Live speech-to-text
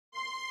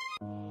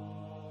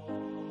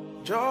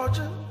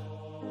Georgia,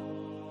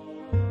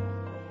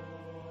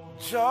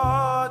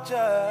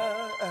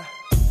 Georgia.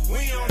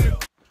 We on the.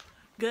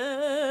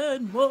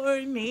 Good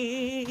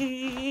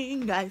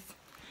morning, guys.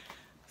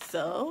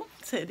 So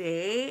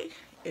today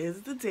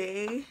is the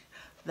day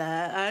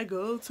that I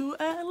go to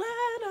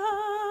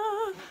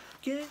Atlanta.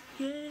 Yeah.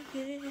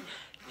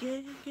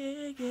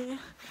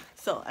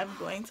 So I'm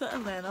going to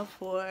Atlanta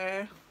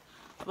for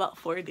about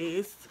 4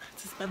 days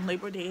to spend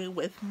Labor Day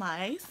with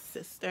my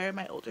sister,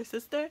 my older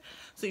sister.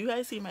 So you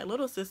guys see my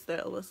little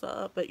sister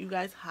Alyssa, but you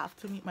guys have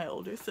to meet my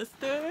older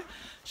sister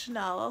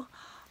Chanel.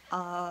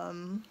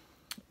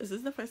 This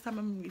is the first time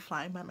I'm gonna be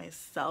flying by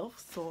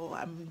myself, so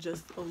I'm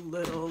just a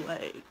little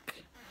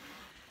like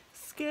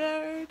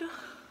scared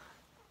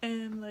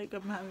and like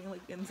I'm having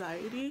like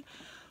anxiety,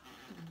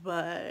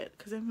 but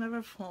because I've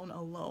never flown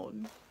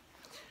alone,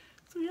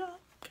 so yeah,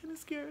 kind of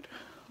scared.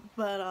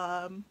 But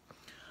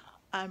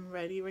I'm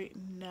ready right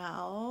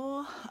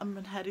now.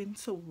 I'm heading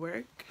to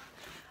work.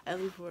 I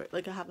leave work,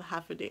 like I have a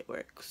half a day at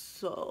work,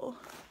 so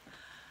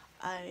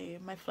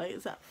my flight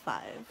is at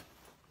 5.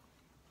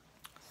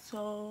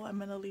 So I'm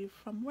gonna leave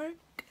from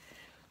work,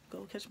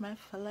 go catch my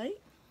flight,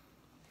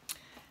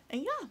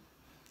 and yeah.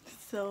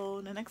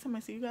 So the next time I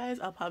see you guys,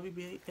 I'll probably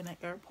be in an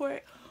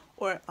airport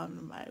or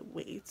on my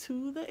way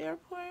to the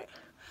airport.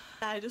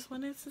 I just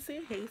wanted to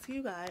say hey to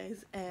you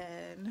guys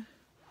and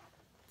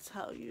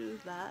tell you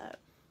that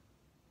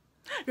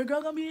your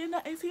girl gonna be in the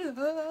ATL.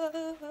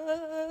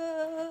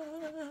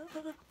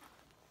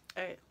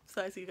 Alright,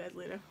 so I see you guys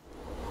later.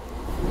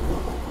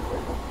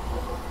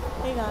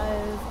 Hey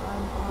guys,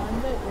 I'm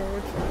on the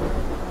air train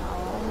right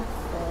now,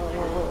 so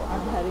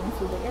I'm heading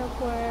to the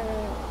airport.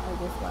 I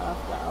just got off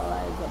the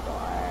Eliza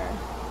bar.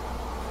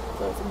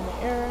 So it's in the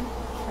air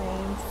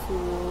train to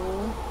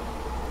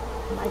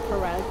my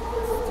correct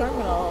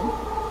terminal.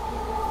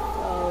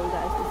 So you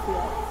guys can see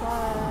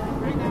outside.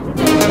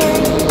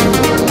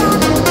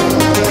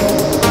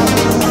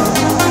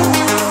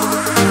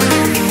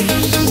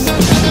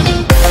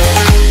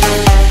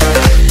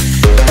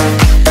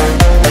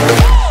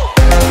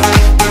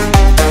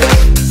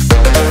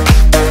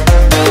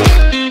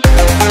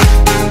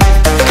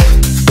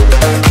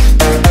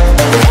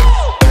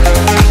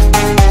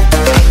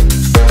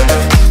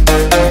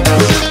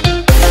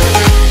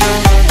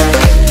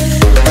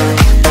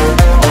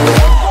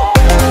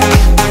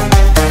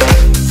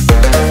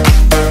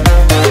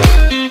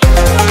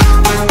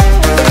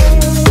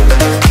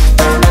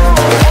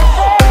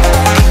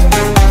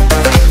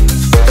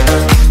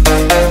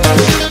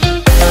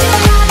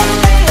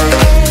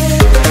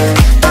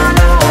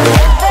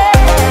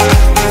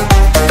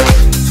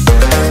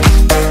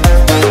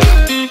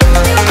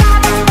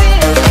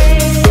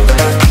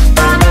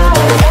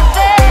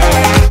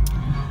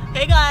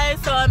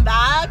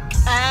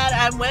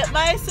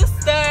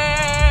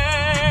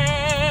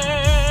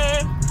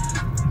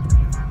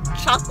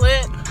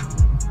 Chocolate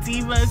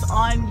divas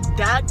on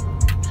deck.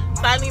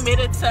 Finally made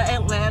it to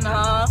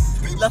Atlanta.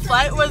 The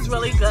flight was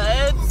really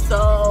good,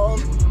 so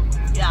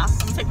yeah, I'm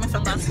gonna take my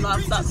sunglasses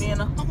off, stop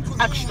being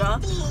extra.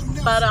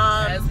 But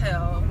as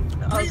hell.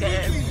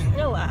 Okay,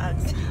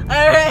 relax.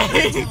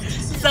 Alright,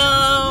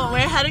 so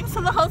we're heading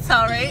to the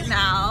hotel right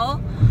now.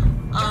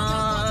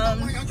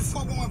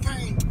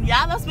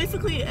 Yeah, that's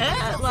basically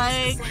it.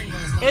 Like,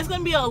 it's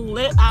gonna be a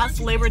lit ass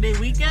Labor Day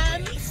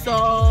weekend,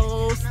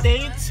 so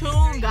stay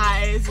tuned,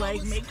 guys.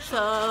 Like, make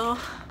sure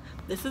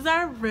this is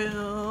our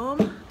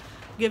room.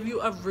 Give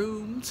you a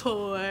room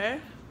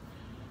tour.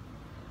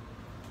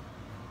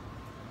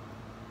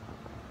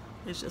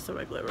 It's just a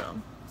regular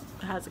room.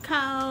 It has a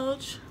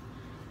couch.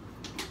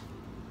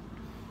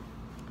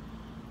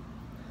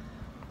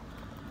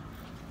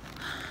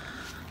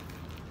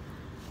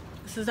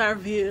 This is our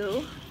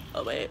view.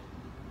 Oh wait.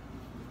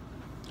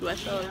 Do I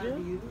show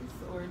you?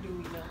 Or do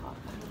we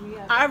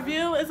know? Our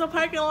view is a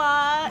parking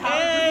lot.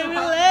 Hey, we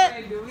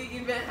lit. Do we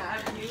even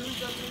have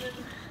views of it?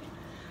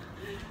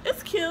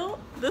 It's cute.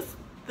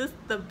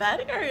 The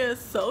bed area is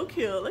so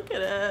cute. Look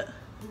at it.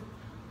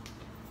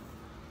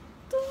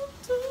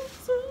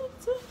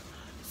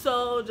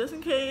 So just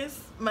in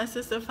case my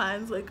sister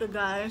finds like a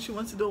guy and she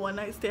wants to do a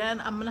one-night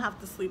stand, I'm gonna have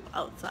to sleep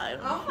outside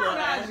on the floor. Oh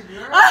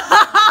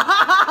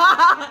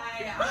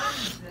my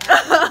gosh,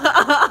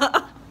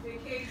 girl.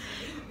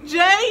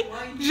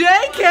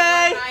 JK.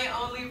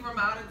 Only from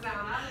out of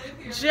town.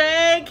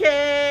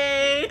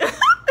 JK.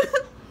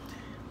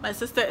 My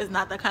sister is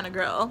not that kind of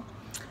girl.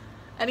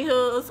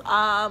 Anywho's,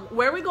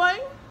 where are we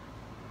going?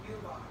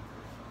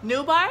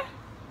 New bar.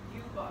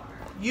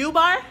 U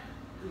bar?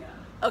 Yeah.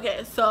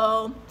 Okay,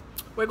 so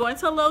we're going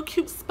to a little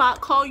cute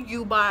spot called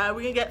U bar.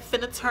 We're gonna get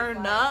finna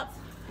turn up.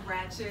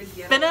 Ratchet,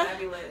 ghetto,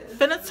 fabulous.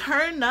 Finna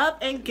turn up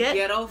and get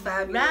ghetto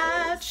fabulous.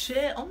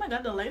 Ratchet. Oh my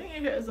god, the lighting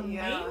in here is amazing.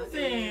 Yeah, it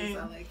is.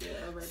 I like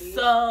it already.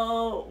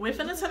 So we're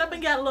finna turn up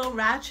and get a little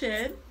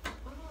ratchet.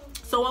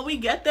 So when we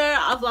get there,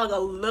 I'll vlog a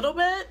little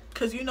bit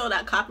because you know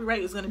that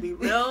copyright is gonna be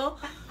real.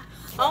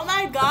 Oh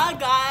my god,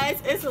 guys,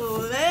 it's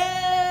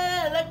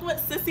lit. Look what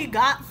Sissy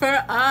got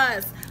for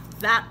us.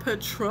 That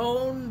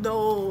Patron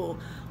though.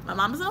 My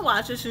mom's gonna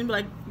watch it. She's gonna be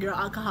like, "You're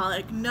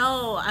alcoholic."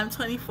 No, I'm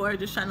 24,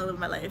 just trying to live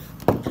my life.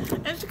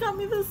 And she got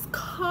me this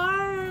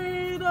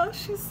card. Oh,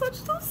 she's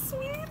such the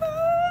sweetest.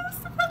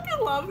 I fucking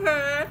love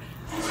her.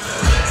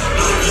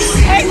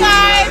 Hey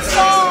guys,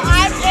 so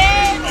I'm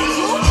in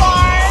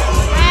Newport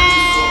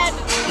and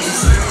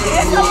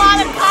it's a lot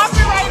of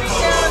copyright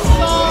here,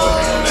 so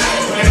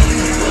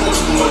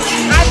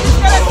I'm just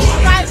gonna see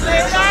you guys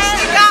later.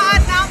 She got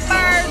a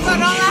number, so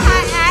don't let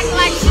her act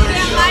like she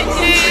didn't like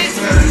it.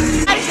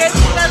 I gave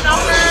you the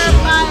number,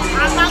 but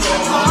I'm not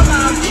gonna call them.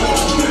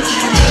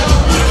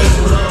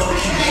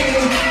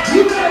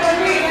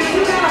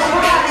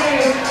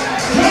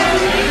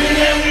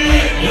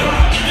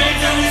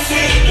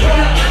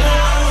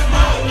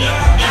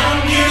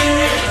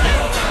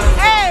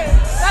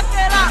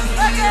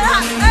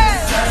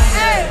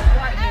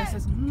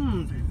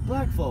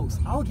 Black folks,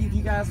 I'll give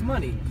you guys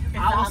money.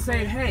 I will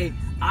say, hey,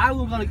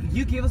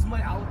 you give us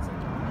money, I will take.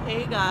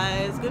 Hey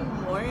guys, good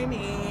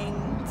morning.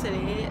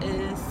 Today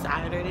is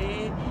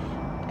Saturday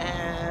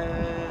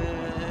and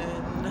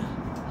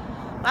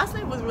last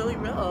night was really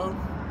real.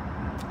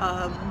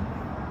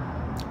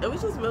 It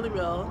was just really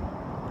real.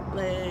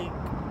 Like,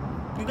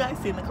 you guys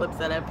seen the clips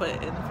that I put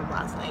in from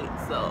last night,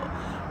 so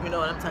you know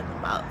what I'm talking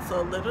about.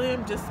 So literally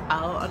I'm just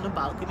out on the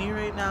balcony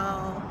right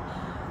now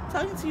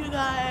talking to you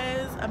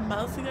guys. I'm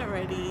about to get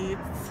ready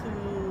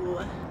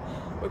to,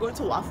 we're going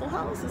to Waffle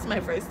House. This is my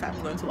first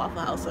time going to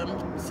Waffle House, so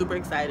I'm super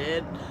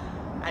excited.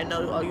 I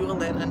know all you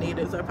Atlanta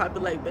natives are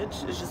probably like,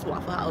 bitch, it's just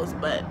Waffle House,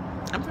 but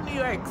I'm from New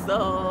York,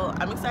 so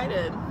I'm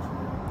excited.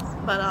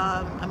 But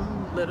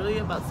I'm literally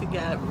about to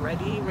get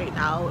ready right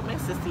now with my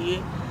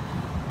sissy,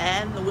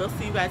 and we'll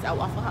see you guys at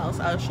Waffle House.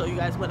 I'll show you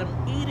guys what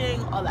I'm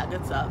eating, all that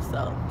good stuff.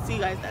 So see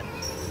you guys then.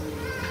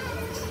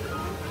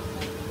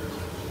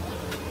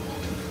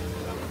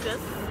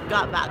 Just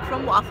got back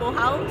from Waffle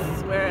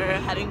House.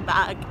 We're heading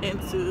back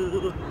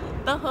into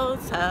the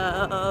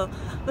hotel.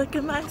 Look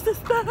at my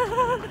sister.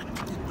 I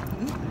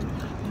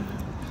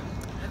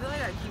feel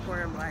like I keep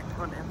wearing black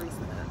on every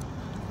snap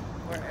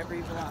or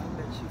every vlog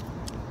that you.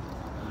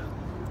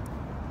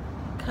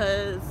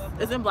 Cause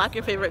isn't black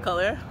your favorite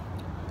color?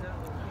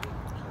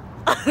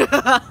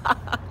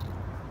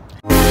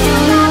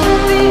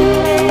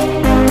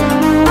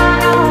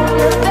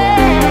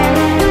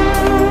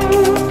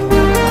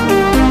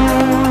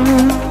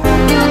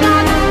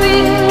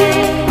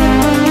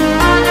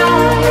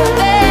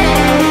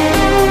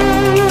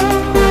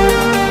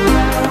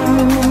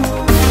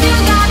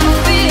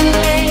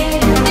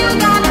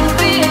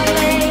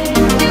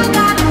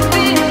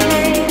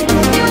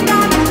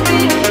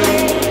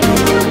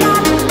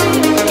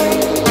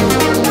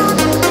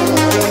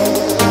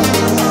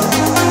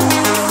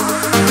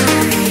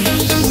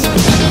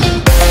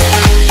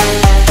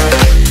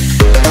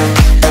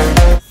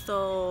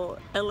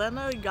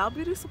 Y'all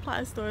beauty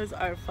supply stores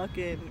are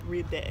fucking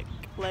ridiculous.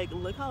 Like,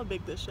 look how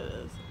big this shit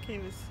is.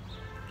 Can't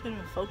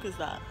even focus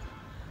that.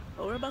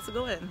 But we're about to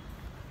go in.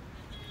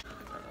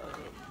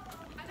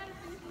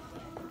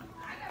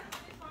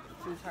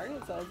 See,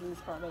 Target sells this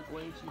product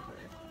way cheaper.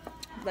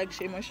 Like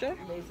Shea Moisture?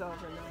 They sell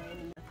for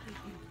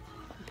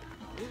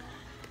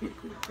 $9.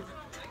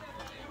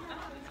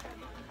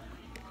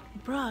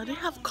 Bruh, they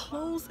have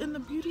clothes in the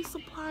beauty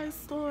supply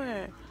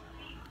store.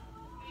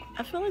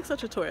 I feel like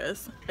such a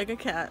tourist. Like, I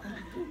can't.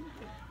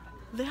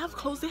 They have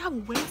clothes, they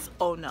have wigs.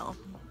 Oh no.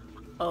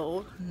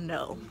 Oh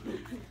no.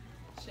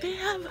 They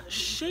have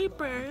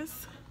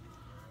shapers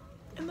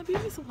in the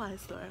beauty supply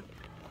store.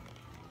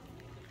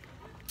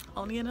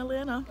 Only in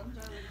Atlanta.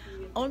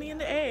 Only in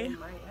the A.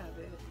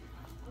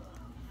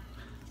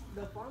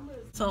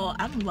 So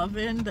I'm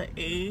loving the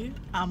A.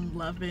 I'm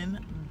loving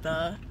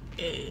the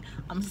A.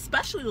 I'm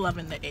especially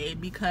loving the A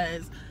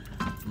because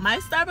my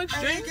Starbucks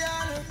drink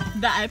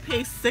that I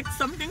pay $6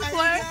 something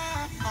for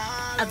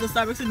at the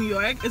Starbucks in New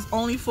York is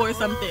only $4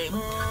 something.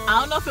 I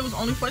don't know if it was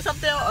only $4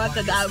 something or if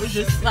the guy was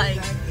just like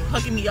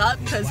hooking me up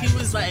because he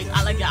was like,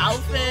 I like your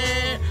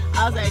outfit.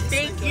 I was like,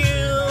 thank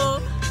you.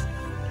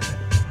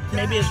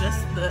 Maybe it's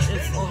just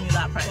it's only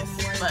that price,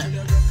 but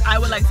I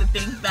would like to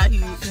think that he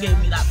gave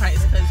me that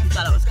price because he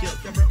thought I was cute.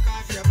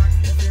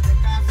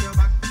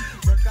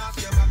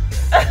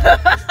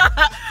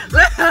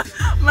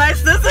 My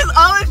sister's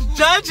always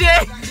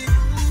judging.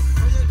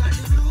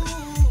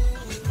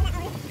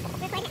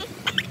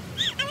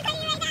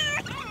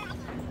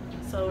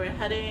 So we're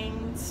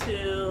heading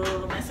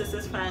to my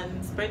sister's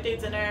friend's birthday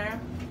dinner.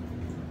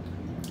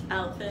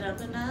 Outfit of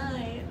the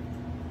night.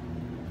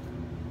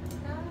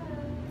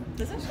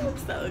 Doesn't she look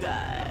so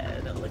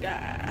good? Look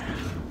at her.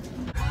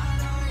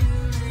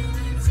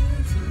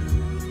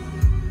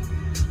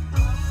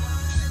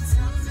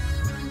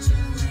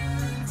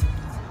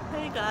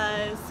 Hey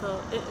guys,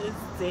 so it is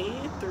day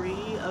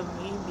 3 of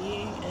me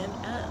being in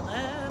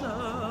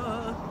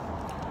Atlanta.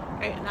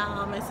 Right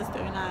now, my sister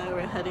and I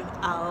were heading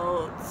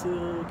out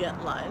to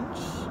get lunch.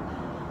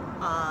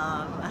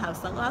 I have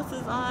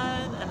sunglasses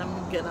on and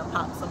I'm gonna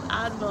pop some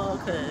Advil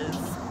because,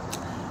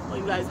 well,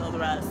 you guys know the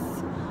rest.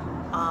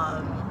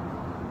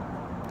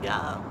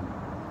 Yeah,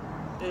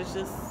 there's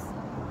just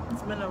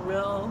It's been a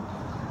real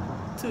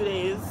 2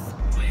 days.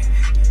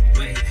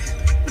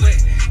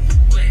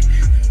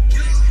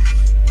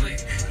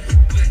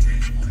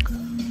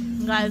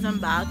 Guys, I'm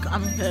back.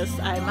 I'm pissed.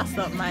 I messed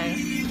up my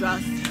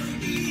dress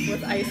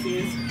with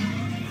ices.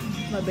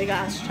 My big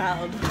ass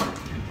child.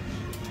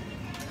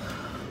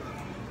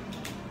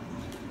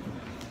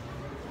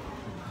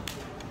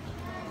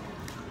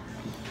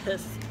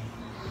 Pissed.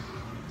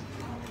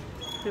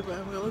 People,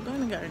 we're going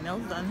to get our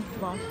nails done.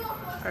 Well,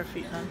 our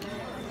feet done.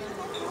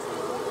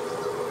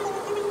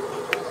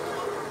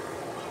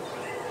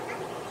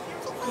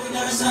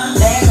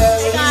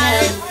 Hey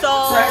guys, so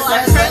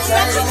I'm currently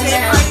at the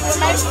gym with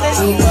my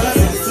sister.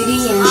 This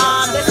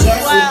is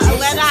what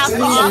Atlanta has to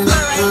offer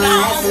right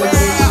now. We're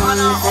on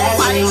our own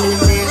party,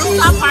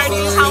 rooftop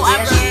party.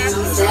 However,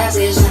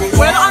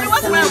 we're the only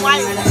ones wearing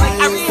white.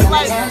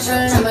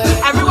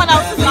 Everyone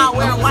else is not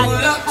wearing white.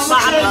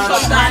 But I'm gonna show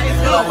you guys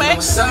real quick.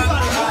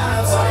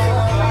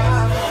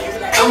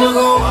 I'ma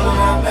go on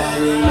my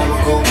bed and I'ma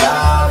go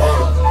live.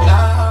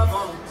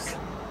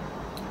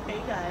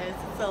 Hey guys,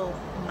 so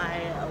my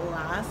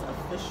last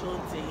official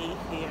day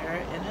here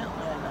in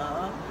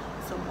Atlanta.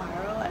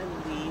 Tomorrow I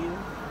leave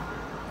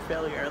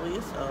fairly early,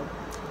 so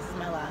this is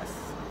my last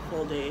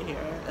full day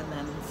here, and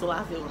then it's the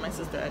last day with my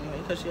sister anyway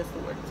because she has to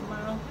work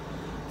tomorrow.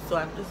 So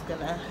I'm just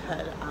gonna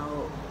head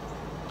out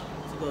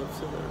to go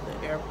to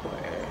the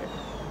airport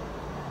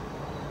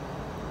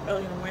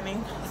early in the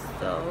morning.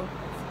 So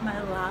it's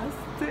my last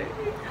day.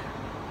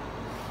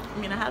 I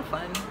mean, I had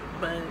fun,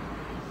 but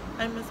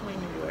I miss my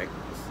New York,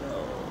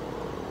 so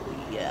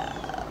yeah.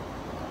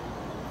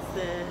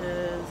 This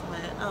is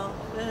my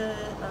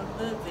outfit of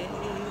the day.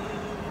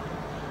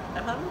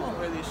 I probably won't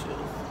wear these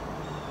shoes,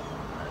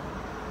 but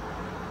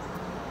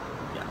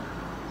yeah.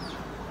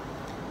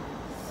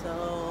 So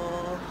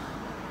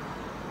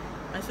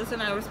my sister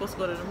and I were supposed to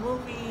go to the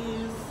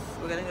movies.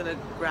 We're gonna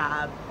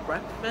grab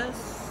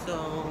breakfast,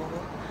 so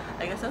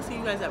I guess I'll see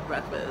you guys at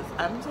breakfast.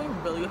 I'm doing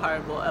really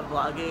horrible at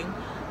vlogging.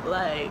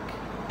 Like,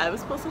 I was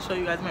supposed to show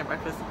you guys my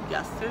breakfast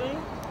yesterday,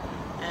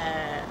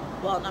 and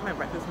well, not my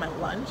breakfast, my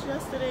lunch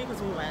yesterday,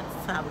 because we went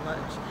to have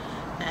lunch,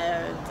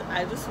 and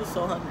I just was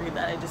so hungry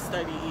that I just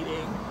started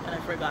eating and I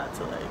forgot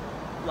to like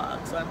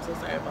vlog, so I'm so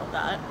sorry about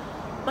that.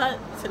 But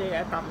today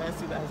I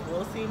promise you guys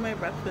will see my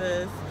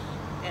breakfast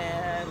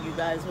and you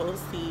guys will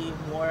see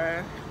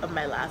more of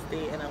my last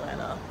day in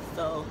Atlanta,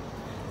 so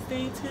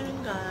stay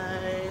tuned,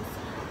 guys.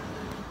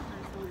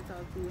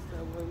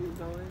 Where we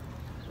going?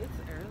 It's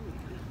early.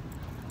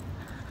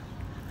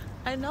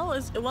 I know,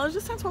 it's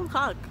just turned 12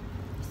 o'clock.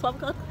 It's 12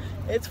 o'clock.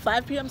 It's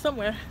 5 p.m.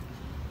 somewhere.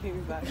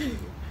 Exactly.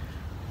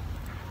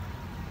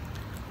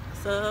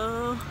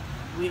 So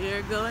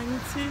we're going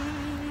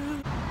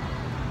to.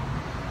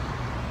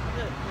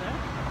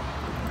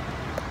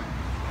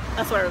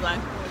 That's where we're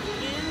going.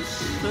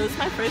 So it's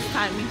my first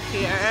time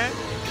here.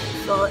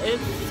 So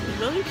it's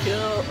really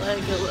cute.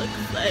 Like, it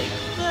looks like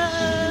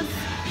this.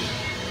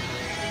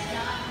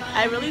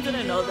 I really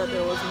didn't know that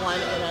there was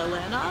one in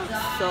Atlanta,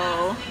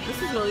 so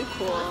this is really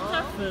cool.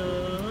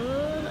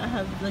 Food. I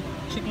have the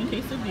chicken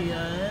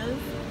quesadillas,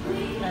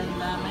 and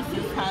my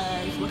sis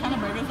has, what kind of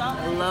burger is that?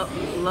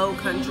 Low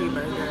country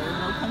burger.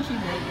 Low country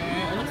burger.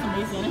 It looks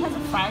amazing. It has a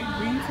fried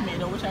green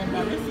tomato, which I've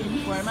never seen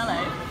before in my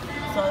life.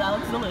 So that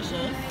looks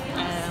delicious,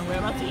 and we're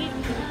about to eat.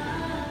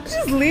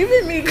 She's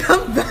leaving me.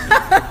 Come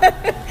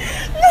back.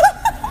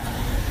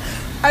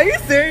 Are you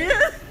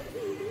serious?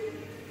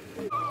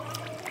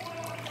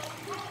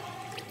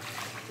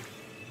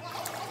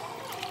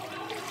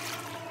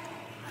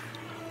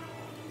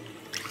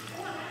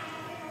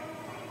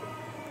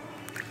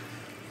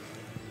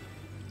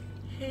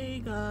 Hey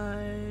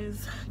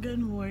guys, good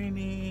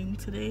morning.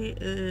 Today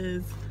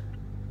is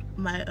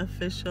my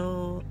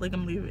official, like,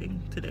 I'm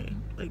leaving today.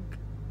 Like,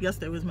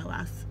 yesterday was my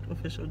last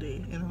official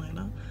day in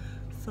Atlanta,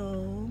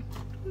 so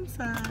I'm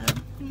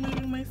sad. I'm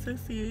leaving my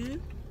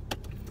sissy.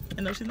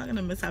 I know she's not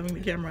gonna miss having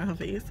the camera on her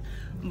face,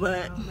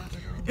 but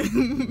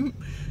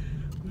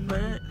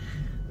but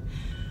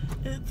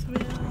it's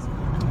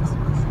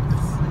real.